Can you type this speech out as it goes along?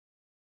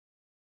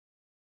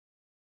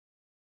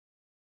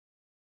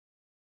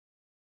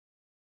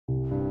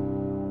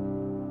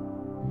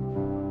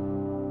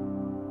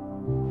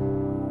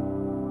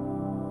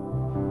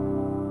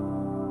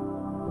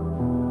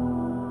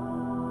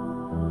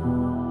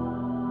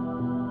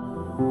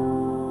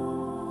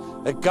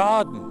a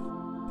garden,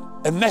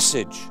 a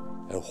message,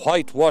 a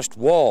whitewashed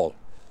wall,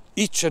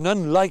 each an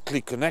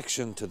unlikely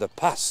connection to the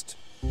past.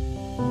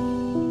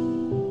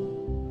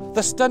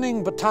 The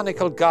stunning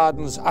botanical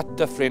gardens at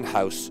Dyffryn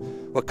House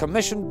were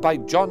commissioned by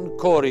John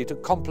Corey to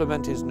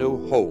complement his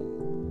new home.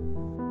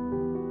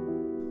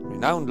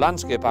 Renowned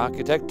landscape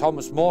architect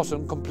Thomas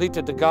Mawson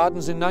completed the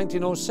gardens in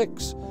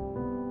 1906.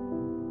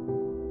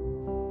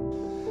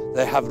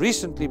 They have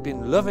recently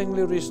been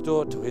lovingly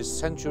restored to his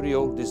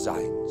century-old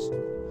designs.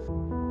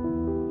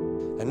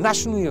 A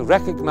nationally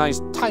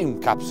recognised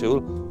time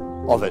capsule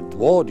of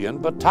Edwardian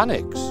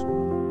botanics.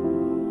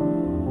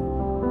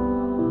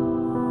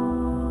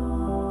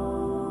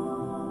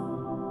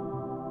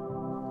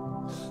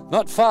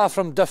 Not far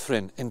from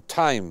Dyffryn, in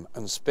time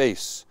and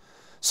space,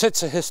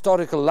 sits a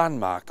historical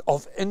landmark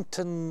of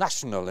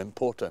international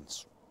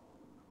importance.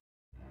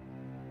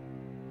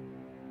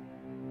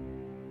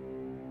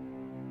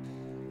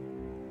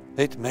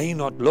 It may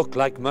not look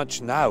like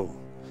much now,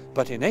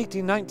 but in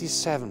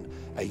 1897,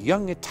 a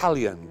young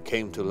Italian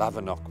came to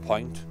Lavernock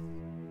Point.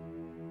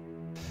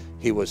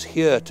 He was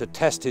here to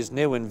test his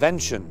new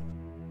invention.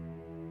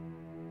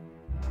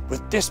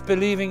 With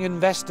disbelieving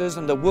investors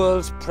and the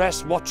world's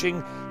press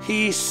watching,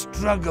 he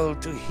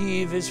struggled to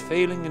heave his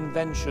failing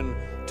invention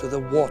to the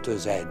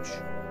water's edge.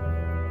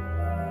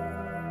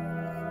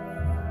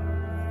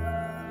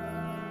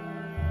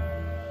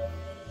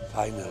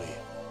 Finally,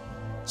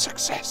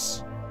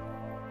 success.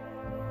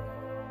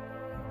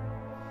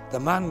 The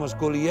man was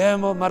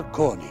Guglielmo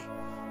Marconi.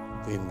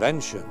 The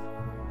invention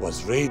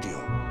was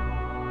radio.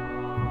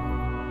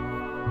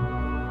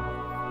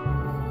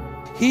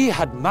 He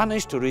had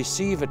managed to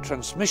receive a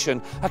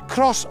transmission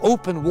across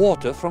open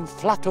water from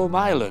Flatholm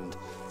Island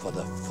for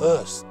the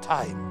first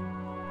time.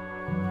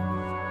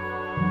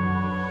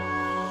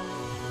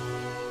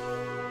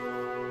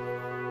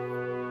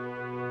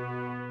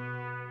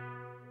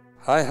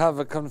 I have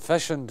a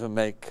confession to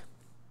make.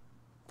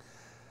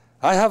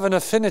 I have an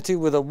affinity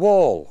with a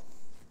wall.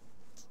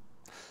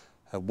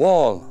 A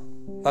wall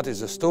that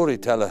is a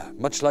storyteller,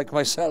 much like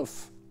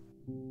myself.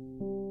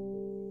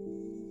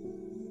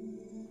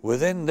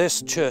 Within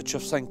this church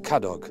of St.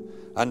 Cadog,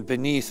 and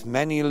beneath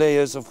many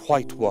layers of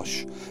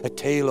whitewash, a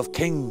tale of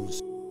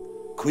kings,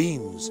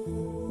 queens,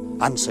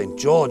 and St.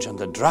 George and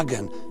the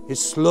Dragon is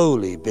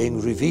slowly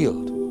being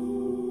revealed.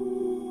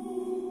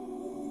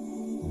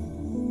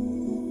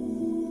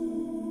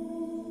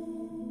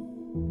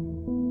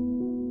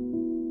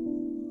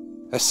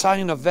 A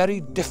sign of very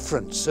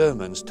different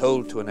sermons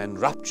told to an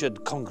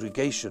enraptured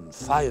congregation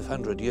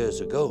 500 years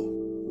ago.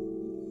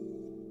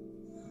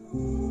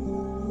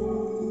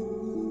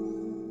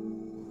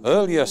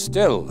 Earlier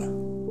still,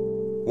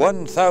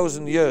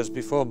 1,000 years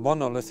before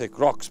monolithic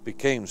rocks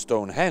became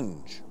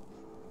Stonehenge.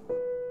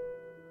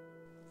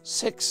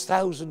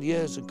 6,000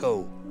 years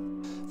ago,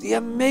 the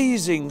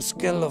amazing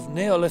skill of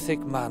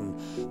Neolithic man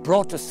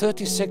brought a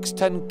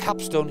 36-ton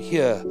capstone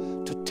here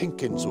to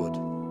Tinkinswood,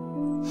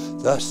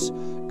 thus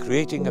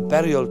creating a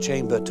burial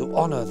chamber to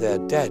honour their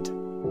dead.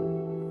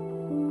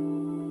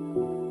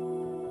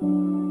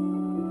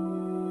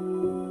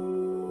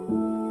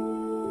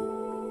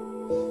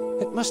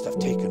 It must have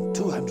taken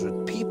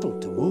 200 people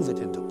to move it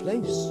into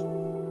place.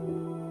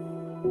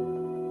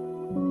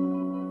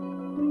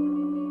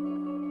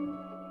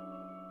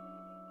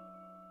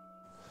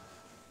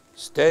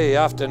 Stay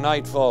after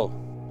nightfall,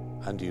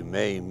 and you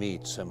may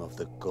meet some of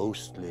the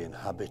ghostly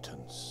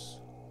inhabitants.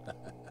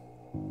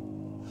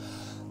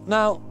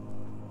 Now,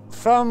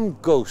 from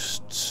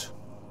ghosts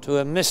to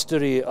a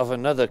mystery of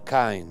another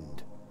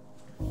kind.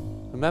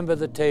 Remember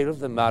the tale of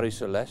the Marie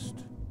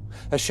Celeste?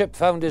 A ship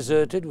found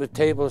deserted with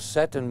tables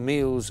set and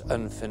meals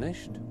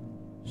unfinished?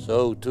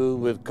 So too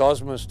with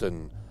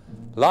Cosmoston.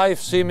 Life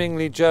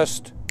seemingly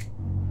just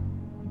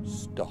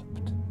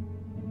stopped.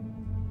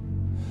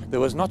 There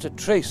was not a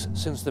trace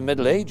since the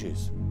Middle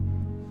Ages.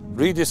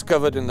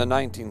 Rediscovered in the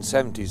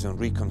 1970s and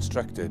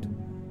reconstructed,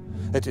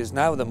 it is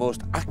now the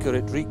most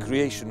accurate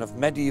recreation of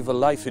medieval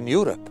life in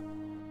Europe.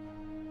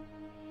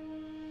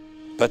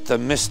 But the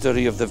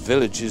mystery of the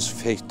village's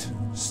fate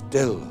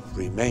still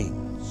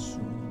remains.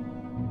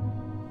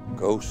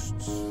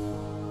 Ghosts,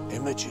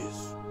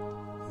 images,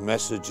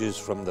 messages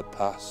from the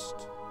past.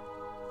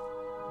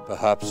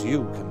 Perhaps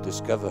you can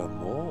discover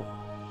more.